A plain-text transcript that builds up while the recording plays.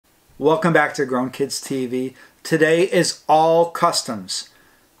Welcome back to Grown Kids TV. Today is all customs.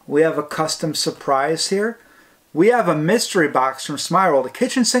 We have a custom surprise here. We have a mystery box from SmeyeWorld, a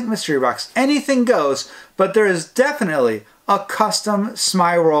kitchen sink mystery box. Anything goes, but there is definitely a custom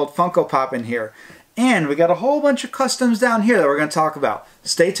SmeyeWorld Funko Pop in here. And we got a whole bunch of customs down here that we're going to talk about.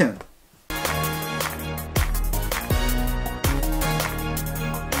 Stay tuned.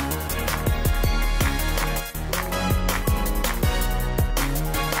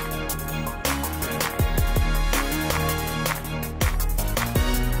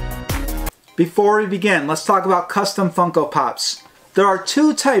 Before we begin, let's talk about custom Funko Pops. There are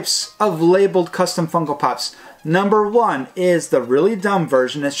two types of labeled custom Funko Pops. Number one is the really dumb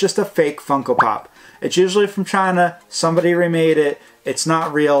version. It's just a fake Funko Pop. It's usually from China. Somebody remade it. It's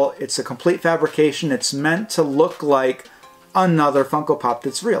not real. It's a complete fabrication. It's meant to look like another Funko Pop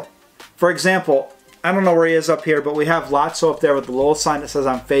that's real. For example, I don't know where he is up here, but we have Lotso up there with the little sign that says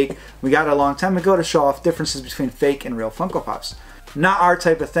I'm fake. We got it a long time ago to show off differences between fake and real Funko Pops. Not our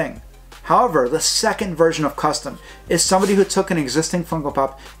type of thing. However, the second version of custom is somebody who took an existing Funko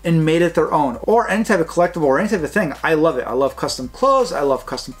Pop and made it their own, or any type of collectible or any type of thing. I love it. I love custom clothes. I love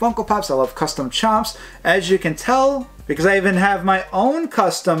custom Funko Pops. I love custom Chomps. As you can tell, because I even have my own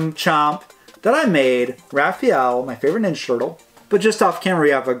custom Chomp that I made, Raphael, my favorite Ninja Turtle. But just off camera,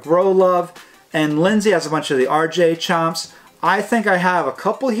 we have a Grow Love, and Lindsay has a bunch of the RJ Chomps. I think I have a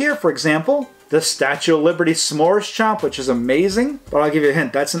couple here, for example, the Statue of Liberty S'mores Chomp, which is amazing. But I'll give you a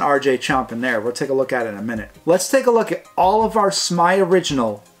hint, that's an RJ Chomp in there. We'll take a look at it in a minute. Let's take a look at all of our Smeye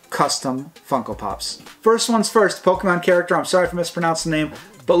original custom Funko Pops. First one's first, Pokemon character. I'm sorry if I mispronounced the name,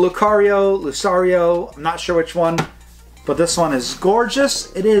 but Lucario, I'm not sure which one, but this one is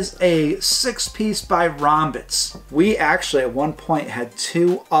gorgeous. It is a 6-piece by Rhombits. We actually at one point had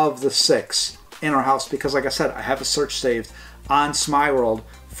 2 of the 6 in our house because, like I said, I have a search saved on SmeyeWorld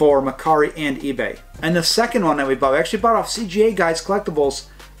for Mercari and eBay. And the second one that we bought, we actually bought off CGA Guys Collectibles,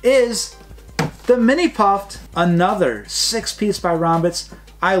 is the Mini Puffed, another 6-piece by Rhombits.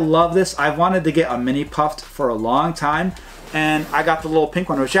 I love this. I've wanted to get a Mini Puffed for a long time, and I got the little pink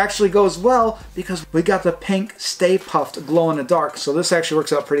one, which actually goes well because we got the pink Stay Puffed glow in the dark, so this actually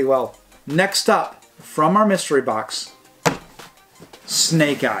works out pretty well. Next up, from our mystery box,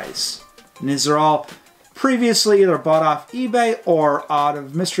 Snake Eyes. And these are all previously either bought off eBay or out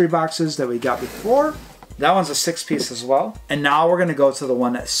of mystery boxes that we got before. That one's a 6-piece as well. And now we're going to go to the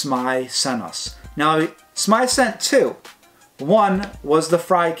one that Smeye sent us. Now, Smeye sent 2. One was the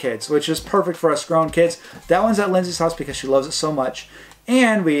Fry Kids, which is perfect for us grown kids. That one's at Lindsay's house because she loves it so much.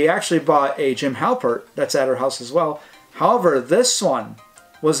 And we actually bought a Jim Halpert that's at her house as well. However, this one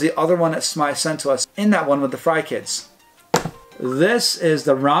was the other one that Smeye sent to us in that one with the Fry Kids. This is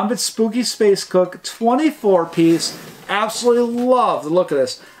the Rhombit Spooky Space Cook 24-piece. Absolutely love the look of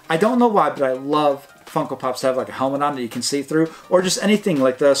this. I don't know why, but I love Funko Pops to have like a helmet on that you can see through, or just anything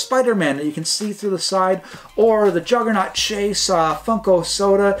like the Spider-Man that you can see through the side, or the Juggernaut Chase Funko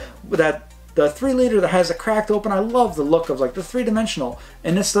Soda that the 3-liter that has it cracked open. I love the look of like the 3-dimensional,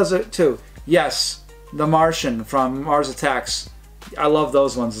 and this does it too. Yes, the Martian from Mars Attacks. I love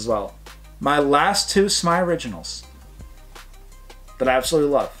those ones as well. My last 2 Smeye originals that I absolutely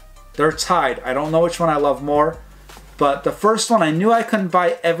love. They're tied. I don't know which one I love more, but the first one, I knew I couldn't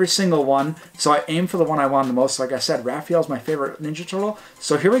buy every single one, so I aimed for the one I wanted the most. Like I said, Raphael's my favorite Ninja Turtle.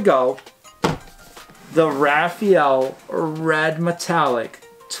 So here we go. The Raphael Red Metallic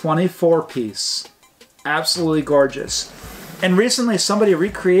 24-piece. Absolutely gorgeous. And recently somebody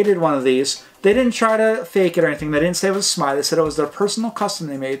recreated one of these. They didn't try to fake it or anything. They didn't say it was Smeye. They said it was their personal custom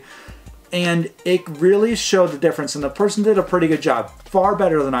they made. And it really showed the difference, and the person did a pretty good job, far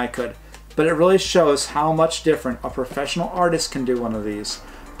better than I could. But it really shows how much different a professional artist can do one of these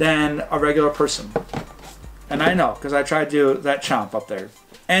than a regular person. And I know, because I tried to do that Chomp up there.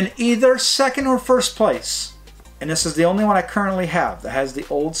 And either second or first place, and this is the only one I currently have that has the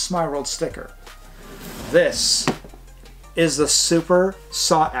old SmeyeWorld sticker, this is the super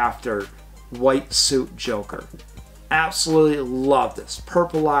sought after white suit Joker. Absolutely love this.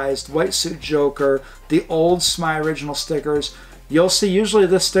 Purpleized white suit Joker, the old Smeye original stickers. You'll see usually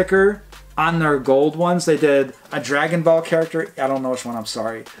this sticker on their gold ones. They did a Dragon Ball character. I don't know which one, I'm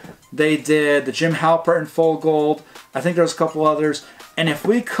sorry. They did the Jim Halpert in full gold. I think there's a couple others. And if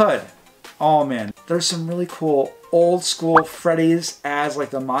we could, oh man, there's some really cool old school Freddy's as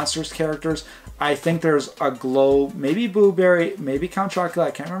like the Monsters characters. I think there's a glow, maybe Blueberry, maybe Count Chocula,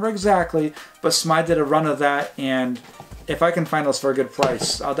 I can't remember exactly, but Smeye did a run of that, and if I can find those for a good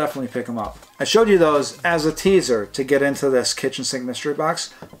price, I'll definitely pick them up. I showed you those as a teaser to get into this kitchen sink mystery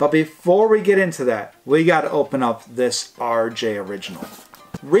box, but before we get into that, we got to open up this RJ original.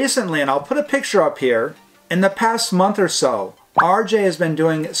 Recently, and I'll put a picture up here, in the past month or so, RJ has been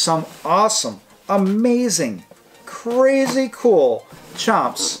doing some awesome, amazing, crazy cool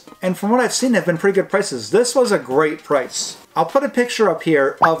chomps. And from what I've seen, they've been pretty good prices. This was a great price. I'll put a picture up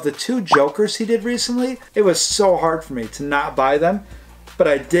here of the 2 Jokers he did recently. It was so hard for me to not buy them, but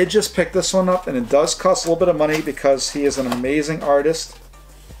I did just pick this one up, and it does cost a little bit of money because he is an amazing artist.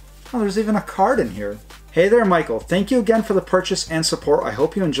 Oh, there's even a card in here. Hey there, Michael. Thank you again for the purchase and support. I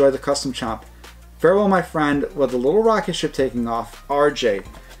hope you enjoy the custom chomp. Farewell, my friend, with the little rocket ship taking off, RJ.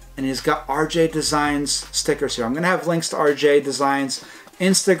 And he's got RJ Designs stickers here. I'm going to have links to RJ Designs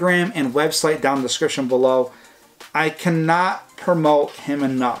Instagram and website down in the description below. I cannot promote him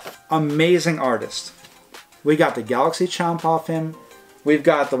enough. Amazing artist. We got the Galaxy Chomp off him. We've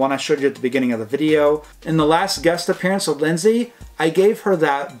got the one I showed you at the beginning of the video. In the last guest appearance with Lindsay, I gave her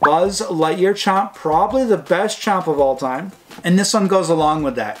that Buzz Lightyear Chomp, probably the best Chomp of all time. And this one goes along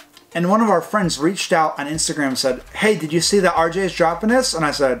with that. And one of our friends reached out on Instagram and said, hey, did you see that RJ is dropping this? And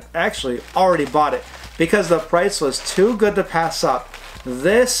I said, actually, already bought it because the price was too good to pass up.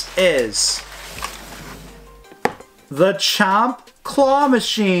 This is the Chomp Claw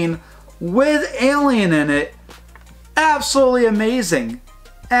Machine with Alien in it. Absolutely amazing.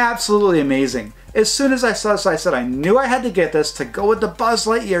 Absolutely amazing. As soon as I saw this, I said I knew I had to get this to go with the Buzz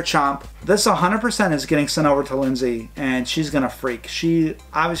Lightyear Chomp. This 100% is getting sent over to Lindsay, and she's gonna freak. She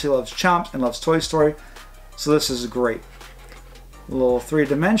obviously loves Chomp and loves Toy Story, so this is great. A little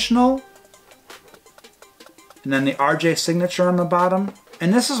 3-dimensional. And then the RJ signature on the bottom.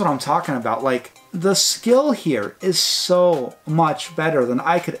 And this is what I'm talking about. Like, the skill here is so much better than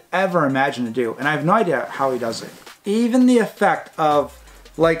I could ever imagine to do. And I have no idea how he does it. Even the effect of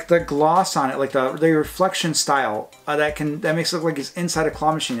like the gloss on it, like the reflection style, that makes it look like it's inside a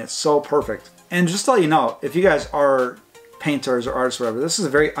claw machine. It's so perfect. And just to let you know, if you guys are painters or artists or whatever, this is a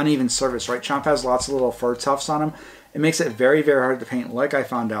very uneven surface, right? Chomp has lots of little fur tufts on him. It makes it very, very hard to paint, like I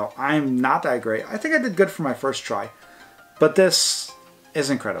found out. I'm not that great. I think I did good for my first try. But this is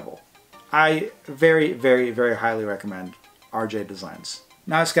incredible. I very, very, very highly recommend RJ Designs.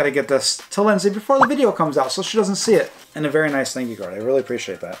 Now I just got to get this to Lindsay before the video comes out so she doesn't see it. And a very nice thank you card. I really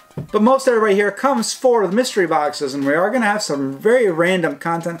appreciate that. But most everybody here comes for the mystery boxes, and we are going to have some very random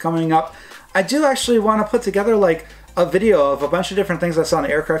content coming up. I do actually want to put together like a video of a bunch of different things I saw in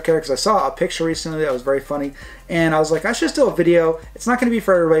the aircraft carrier, because I saw a picture recently that was very funny, and I was like, I should just do a video. It's not going to be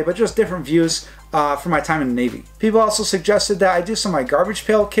for everybody, but just different views from my time in the Navy. People also suggested that I do some of my Garbage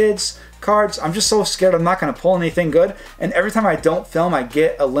Pail Kids cards. I'm just so scared I'm not going to pull anything good, and every time I don't film, I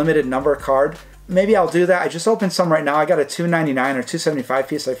get a limited number card. Maybe I'll do that. I just opened some right now. I got a $2.99 or $2.75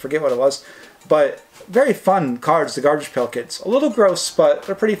 piece. I forget what it was, but very fun cards, the Garbage Pail Kids. A little gross, but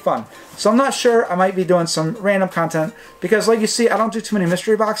they're pretty fun. So I'm not sure. I might be doing some random content because, like you see, I don't do too many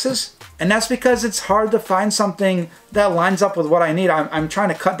mystery boxes, and that's because it's hard to find something that lines up with what I need. I'm trying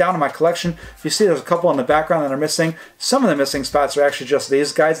to cut down on my collection. If you see, there's a couple in the background that are missing. Some of the missing spots are actually just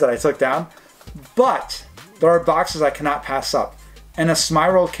these guys that I took down, but there are boxes I cannot pass up. And a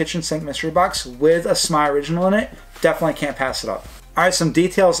SmeyeWorld kitchen sink mystery box with a Smeye original in it, definitely can't pass it up. All right, some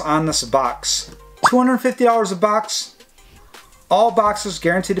details on this box. $250 a box. All boxes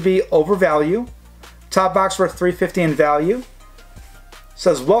guaranteed to be over value. Top box worth $350 in value. It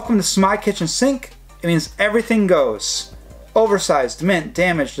says, welcome to Smeye Kitchen Sink. It means everything goes. Oversized, mint,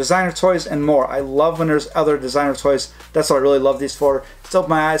 damaged, designer toys, and more. I love when there's other designer toys. That's what I really love these for. It's opened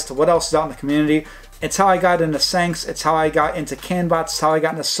my eyes to what else is out in the community. It's how I got into Sanks. It's how I got into CanBots. It's how I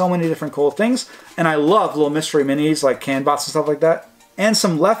got into so many different cool things. And I love little mystery minis like CanBots and stuff like that. And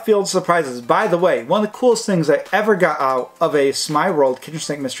some left field surprises. By the way, one of the coolest things I ever got out of a SmeyeWorld kitchen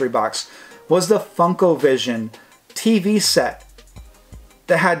sink mystery box was the Funko Vision TV set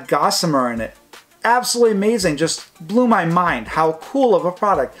that had Gossamer in it. Absolutely amazing. Just blew my mind how cool of a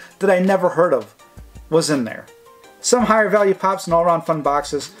product that I never heard of was in there. Some higher value pops and all around fun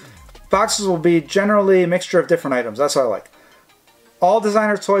boxes. Boxes will be generally a mixture of different items. That's what I like. All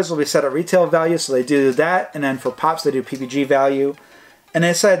designer toys will be set at retail value, so they do that. And then for pops, they do PPG value. And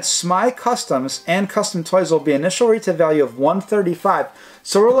they said Smeye Customs and custom toys will be initial retail value of $135.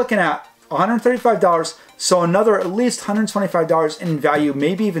 So we're looking at $135. So another at least $125 in value,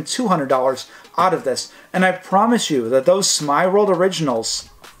 maybe even $200 out of this. And I promise you that those SmeyeWorld originals,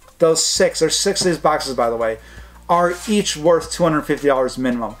 those there's six of these boxes, by the way, are each worth $250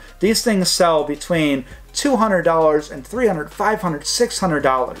 minimum. These things sell between $200 and $300, $500,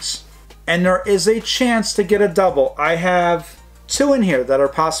 $600. And there is a chance to get a double. I have two in here that are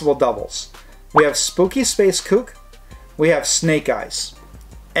possible doubles. We have Spooky Space Kook. We have Snake Eyes.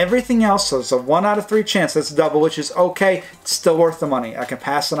 Everything else, so it's a 1 out of 3 chance. That's double, which is okay. It's still worth the money. I can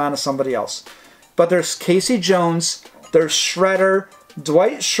pass it on to somebody else. But there's Casey Jones, there's Shredder,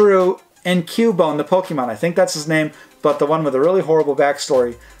 Dwight Schrute, and Cubone, the Pokemon. I think that's his name, but the one with a really horrible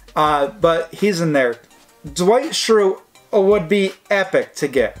backstory. But he's in there. Dwight Schrute would be epic to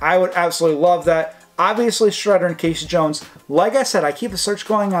get. I would absolutely love that. Obviously, Shredder and Casey Jones. Like I said, I keep a search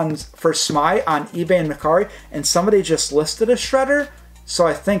going on for Smeye on eBay and Mercari, and somebody just listed a Shredder. So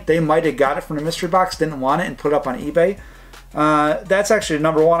I think they might have got it from the mystery box, didn't want it, and put it up on eBay. That's actually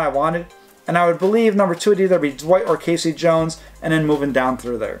number 1 I wanted. And I would believe number 2 would either be Dwight or Casey Jones, and then moving down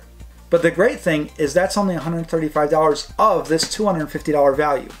through there. But the great thing is that's only $135 of this $250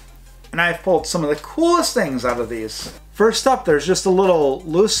 value. And I've pulled some of the coolest things out of these. First up, there's just a little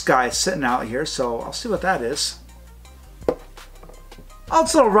loose guy sitting out here, so I'll see what that is. Oh,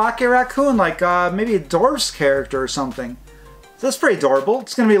 it's a little Rocket Raccoon, like maybe a Dwarf's character or something. So that's pretty adorable.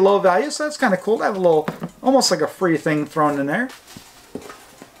 It's going to be low value, so that's kind of cool to have a little, almost like a free thing thrown in there.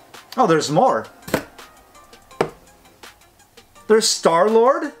 Oh, there's more. There's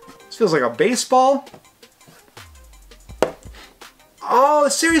Star-Lord. This feels like a baseball. Oh,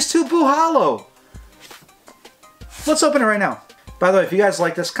 Series 2 Boo Hollow. Let's open it right now. By the way, if you guys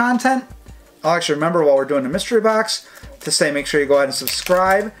like this content, I'll actually remember while we're doing the mystery box to say make sure you go ahead and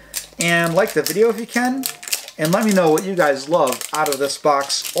subscribe and like the video if you can. And let me know what you guys love out of this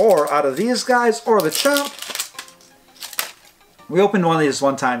box or out of these guys or the Chomp. We opened one of these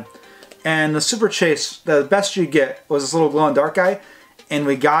one time. And the Super Chase, the best you get was this little glow-in-the-dark guy. And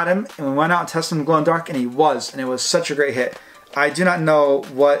we got him, and we went out and tested him glow-in-the-dark, and he was. And it was such a great hit. I do not know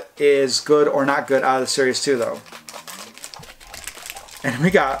what is good or not good out of the Series 2, though. And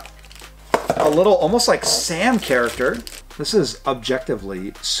we got a little, almost like Sam character. This is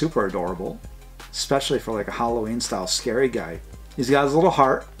objectively super adorable. Especially for like a Halloween-style scary guy. He's got his little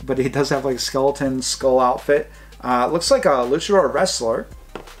heart, but he does have like a skeleton skull outfit. Looks like a luchador wrestler.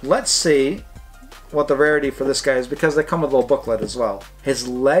 Let's see what the rarity for this guy is, because they come with a little booklet as well. His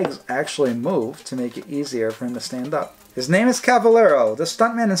legs actually move to make it easier for him to stand up. His name is Cavalero. The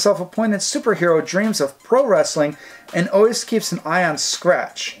stuntman and self-appointed superhero dreams of pro wrestling and always keeps an eye on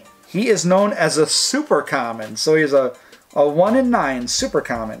Scratch. He is known as a super common, so he's a 1 in 9 super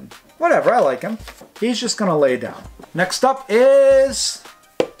common. Whatever, I like him. He's just gonna lay down. Next up is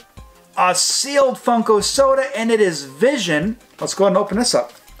a sealed Funko soda, and it is Vision. Let's go ahead and open this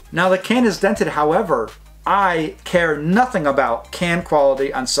up. Now the can is dented, however, I care nothing about can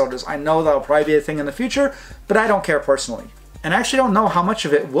quality on sodas. I know that'll probably be a thing in the future, but I don't care personally. And I actually don't know how much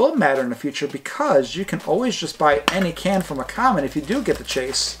of it will matter in the future, because you can always just buy any can from a common if you do get the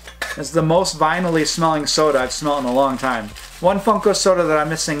Chase. It's the most vinily smelling soda I've smelled in a long time. One Funko soda that I'm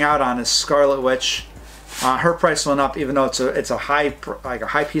missing out on is Scarlet Witch. Her price went up, even though it's a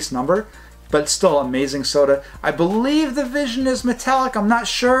high piece number, but it's still amazing soda. I believe the Vision is metallic. I'm not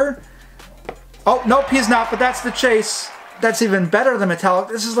sure. Oh, nope, he's not, but that's the Chase. That's even better than metallic.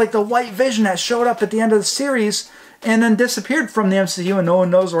 This is like the white Vision that showed up at the end of the series and then disappeared from the MCU, and no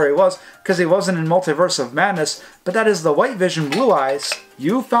one knows where he was because he wasn't in Multiverse of Madness. But that is the white Vision, blue eyes.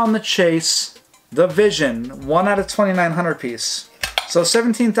 You found the Chase, the Vision, 1 out of 2,900 piece. So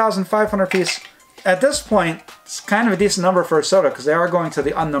 17,500 piece. At this point, it's kind of a decent number for a soda because they are going to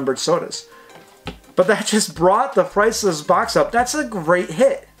the unnumbered sodas. But that just brought the price of this box up. That's a great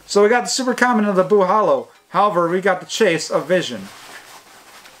hit. So we got the super common of the Boo Hollow. However, we got the Chase of Vision.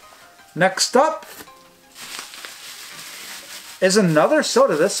 Next up is another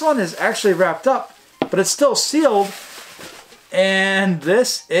soda. This one is actually wrapped up, but it's still sealed. And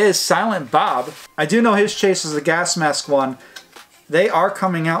this is Silent Bob. I do know his Chase is the gas mask one. They are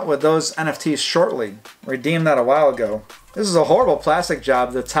coming out with those NFTs shortly. Redeemed that a while ago. This is a horrible plastic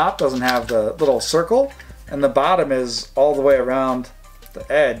job. The top doesn't have the little circle, and the bottom is all the way around the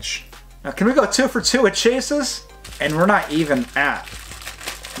edge. Now, can we go 2 for 2 with Chases? And we're not even at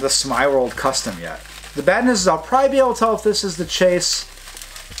the SmeyeWorld custom yet. The bad news is I'll probably be able to tell if this is the Chase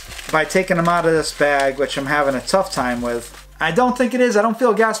by taking him out of this bag, which I'm having a tough time with. I don't think it is. I don't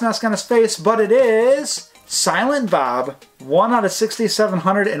feel a gas mask on his face, but it is Silent Bob, 1 out of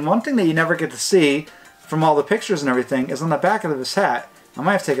 6,700. And one thing that you never get to see from all the pictures and everything is on the back of his hat. I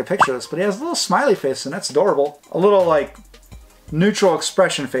might have to take a picture of this, but he has a little smiley face, and that's adorable. A little, like, neutral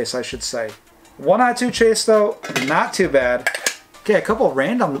expression face, I should say. 1 out of 2 Chase, though, not too bad. Okay, a couple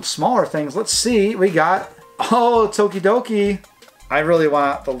random smaller things. Let's see. We got, oh, Tokidoki. I really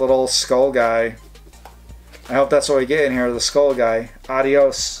want the little skull guy. I hope that's what we get in here, the skull guy.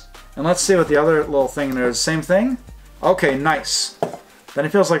 Adios. And let's see what the other little thing there is. Same thing? Okay, nice. Then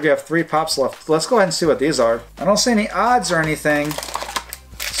it feels like we have 3 pops left. Let's go ahead and see what these are. I don't see any odds or anything.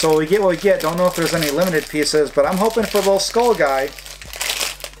 So we get what we get. Don't know if there's any limited pieces, but I'm hoping for a little skull guy.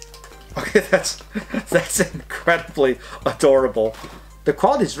 Okay, that's incredibly adorable. The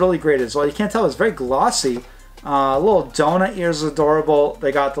quality is really great as well. You can't tell, it's very glossy. Little donut ears, adorable.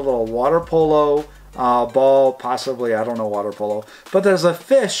 They got the little water polo ball, possibly, I don't know, water polo. But there's a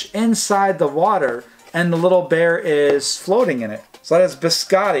fish inside the water, and the little bear is floating in it. So that is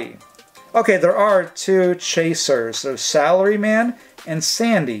Biscotti. Okay, there are two chasers. There's Salaryman and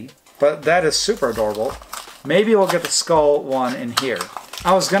Sandy, but that is super adorable. Maybe we'll get the skull one in here.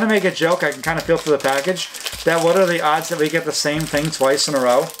 I was going to make a joke, I can kind of feel through the package, that what are the odds that we get the same thing twice in a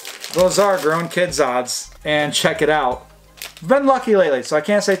row? Those are grown kids odds, and check it out. I've been lucky lately, so I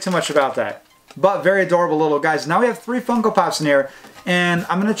can't say too much about that. But very adorable little guys. Now we have 3 Funko Pops in here, and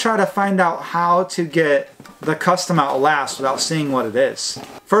I'm going to try to find out how to get the custom out last without seeing what it is.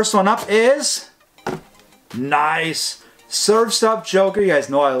 First one up is... nice! Surf's Up Joker. You guys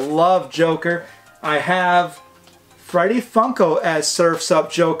know I love Joker. I have Freddy Funko as Surf's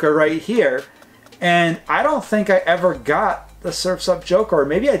Up Joker right here. And I don't think I ever got the Surf's Up Joker. Or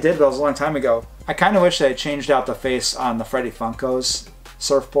maybe I did, but it was a long time ago. I kind of wish they had changed out the face on the Freddy Funko's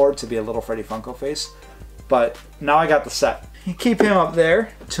surfboard to be a little Freddy Funko face. But now I got the set. You keep him up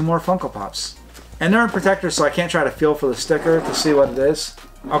there. 2 more Funko Pops. And they're in protectors, so I can't try to feel for the sticker to see what it is.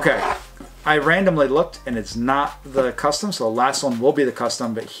 Okay. I randomly looked, and it's not the custom, so the last one will be the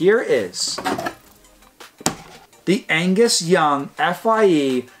custom. But here is the Angus Young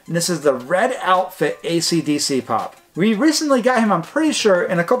FIE, and this is the red outfit AC/DC pop. We recently got him, I'm pretty sure,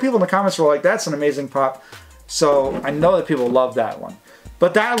 and a couple people in the comments were like, that's an amazing pop. So I know that people love that one.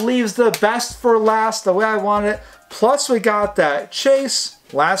 But that leaves the best for last, the way I want it. Plus we got that Chase.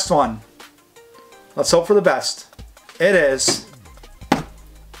 Last one. Let's hope for the best. It is...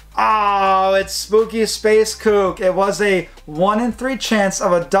 oh, it's Spooky Space Kook. It was a 1 in 3 chance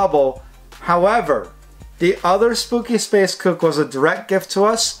of a double. However, the other Spooky Space Kook was a direct gift to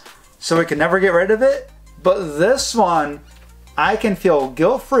us, so we could never get rid of it. But this one, I can feel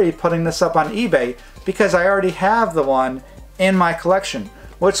guilt-free putting this up on eBay because I already have the one in my collection.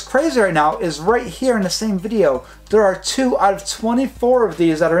 What's crazy right now is right here in the same video, there are 2 out of 24 of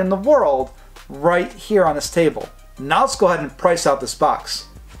these that are in the world right here on this table. Now let's go ahead and price out this box.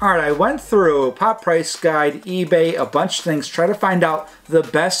 Alright, I went through Pop Price Guide, eBay, a bunch of things, try to find out the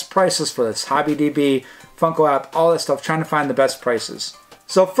best prices for this. HobbyDB, Funko app, all this stuff, trying to find the best prices.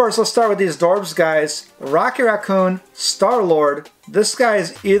 So first, let's start with these Dorbs guys. Rocky Raccoon, Star-Lord. This guy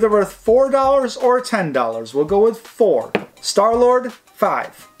is either worth $4 or $10. We'll go with 4. Star-Lord,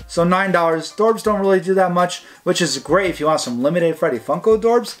 5. So $9. Dorbs don't really do that much, which is great if you want some limited Freddy Funko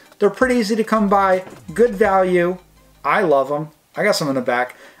Dorbs. They're pretty easy to come by, good value. I love them. I got some in the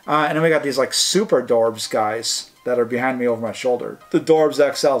back. And then we got these like super Dorbs guys that are behind me over my shoulder. The Dorbs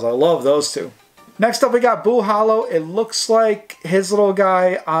XLs, I love those two. Next up we got Boo Hollow. It looks like his little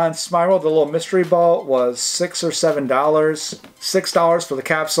guy on SmeyeWorld, the little mystery ball, was $6 or $7. $6 for the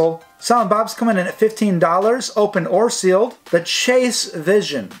capsule. Silent Bob's coming in at $15, open or sealed. The Chase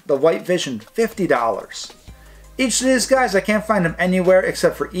Vision, the White Vision, $50. Each of these guys, I can't find them anywhere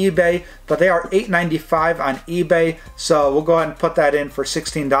except for eBay, but they are $8.95 on eBay, so we'll go ahead and put that in for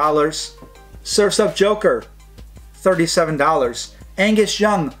 $16. Surf's Up Joker, $37. Angus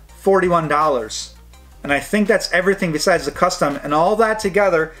Young, $41. And I think that's everything besides the custom, and all that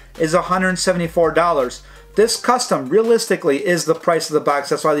together is $174. This custom, realistically, is the price of the box.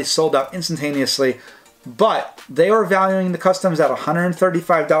 That's why these sold out instantaneously. But they are valuing the customs at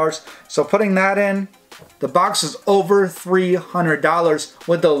 $135, so putting that in, the box is over $300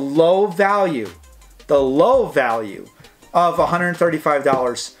 with the low value of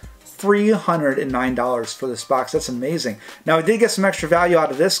 $135. $309 for this box. That's amazing. Now, I did get some extra value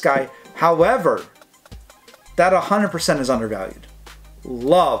out of this guy. However, that 100% is undervalued.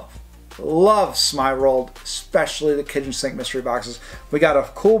 Love SmeyeWorld, especially the kitchen sink mystery boxes. We got a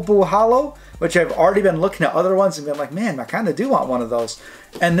cool Boo Hollow, which I've already been looking at other ones and been like, man, I kind of do want one of those.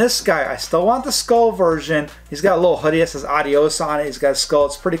 And this guy, I still want the skull version. He's got a little hoodie that says Adios on it. He's got a skull.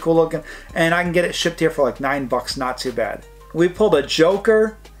 It's pretty cool looking. And I can get it shipped here for like $9, not too bad. We pulled a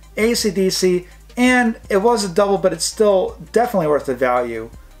Joker, AC/DC, and it was a double, but it's still definitely worth the value.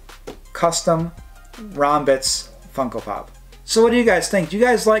 Custom Rombits Funko Pop. So what do you guys think? Do you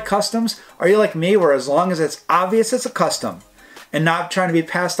guys like customs? Are you like me, where as long as it's obvious it's a custom and not trying to be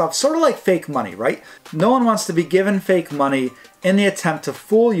passed off, sort of like fake money, right? No one wants to be given fake money in the attempt to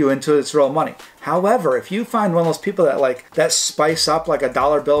fool you into it's real money. However, if you find one of those people that spice up like a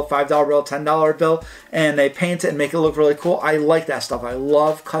 $1 bill, $5 bill, $10 bill, and they paint it and make it look really cool, I like that stuff. I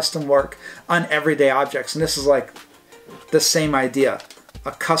love custom work on everyday objects, and this is like the same idea.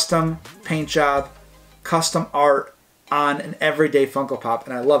 a custom paint job, custom art on an everyday Funko Pop,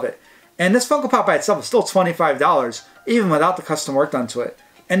 and I love it. And this Funko Pop by itself is still $25, even without the custom work done to it.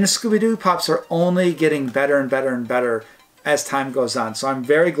 And the Scooby-Doo Pops are only getting better and better and better as time goes on. So I'm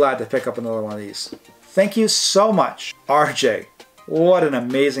very glad to pick up another one of these. Thank you so much, RJ. What an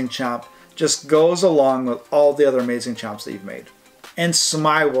amazing Chomp. Just goes along with all the other amazing Chomps that you've made. And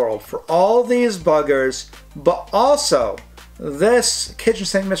SmeyeWorld for all these buggers, but also this kitchen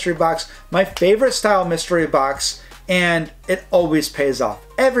sink mystery box, my favorite style mystery box, and it always pays off.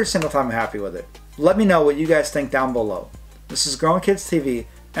 Every single time I'm happy with it. Let me know what you guys think down below. This is Growing Kids TV,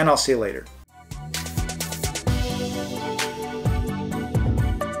 and I'll see you later.